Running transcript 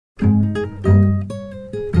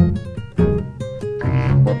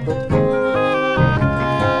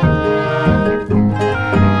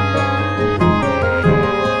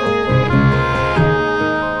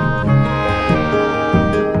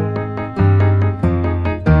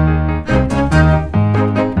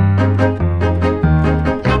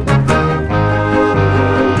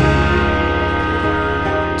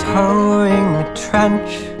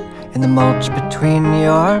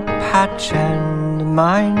touch and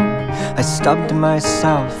mine. I stubbed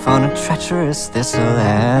myself on a treacherous thistle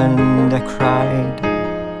and I cried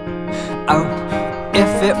out.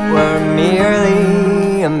 If it were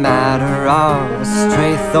merely a matter of a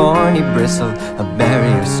stray thorny bristle, a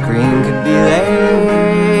barrier screen could be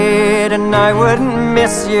laid and I wouldn't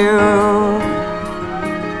miss you.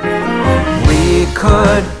 We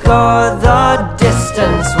could go the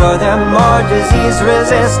distance. Were there more disease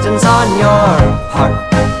resistance on your part?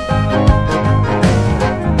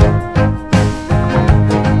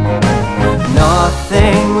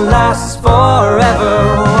 Nothing lasts forever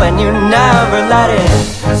when you never let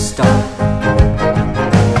it stop.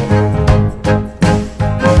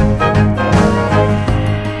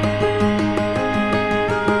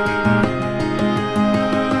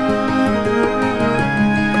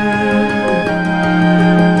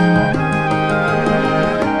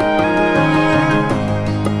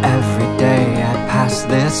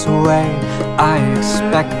 This way, I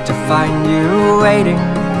expect to find you waiting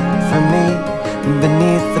for me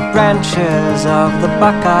beneath the branches of the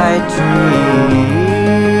buckeye tree,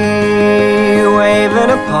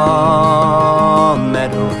 waving a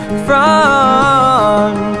palmetto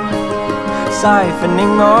frond,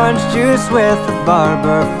 siphoning orange juice with a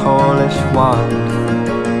barber Polish wand.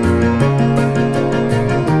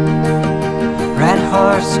 Red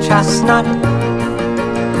horsechestnut,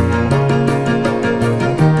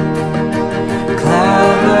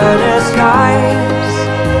 disguise.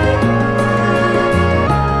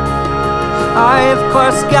 I of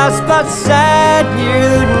course guessed but said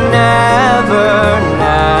you'd never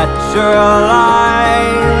naturalize.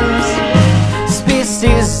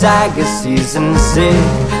 Species agassiz and sig,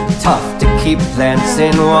 tough to keep plants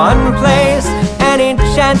in one place. Any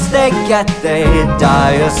chance they get they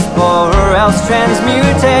diaspore or else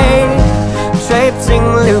transmutate. Traipsing,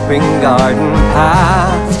 looping garden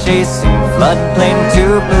paths, chasing floodplain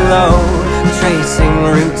Tupelo, tracing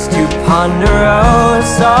roots to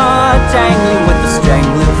Ponderosa, tangling with the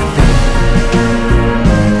strangling thing.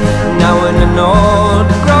 Now in an old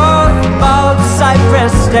growth bald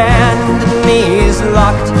cypress stand, knees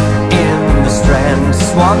locked in the strand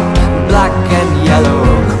swamp, black and yellow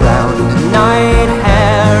crowned night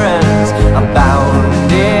herons abound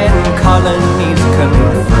in colonies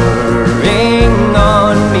conferring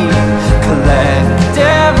on me.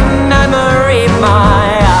 Collective memory, my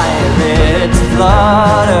eyelids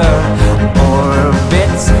flutter,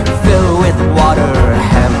 orbits fill with water,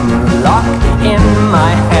 hemlock in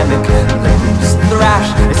my hammock, limbs thrash,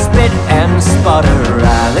 spit and sputter,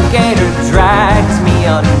 alligator drags me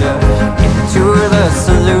under into the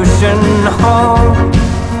solution hole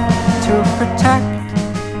to protect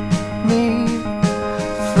me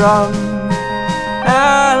from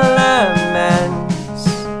elements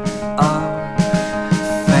of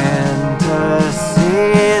fantasy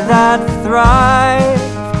that thrive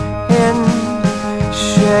in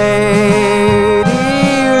shady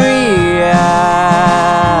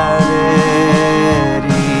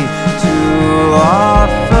reality to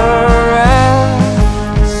offer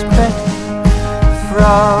respite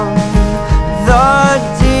from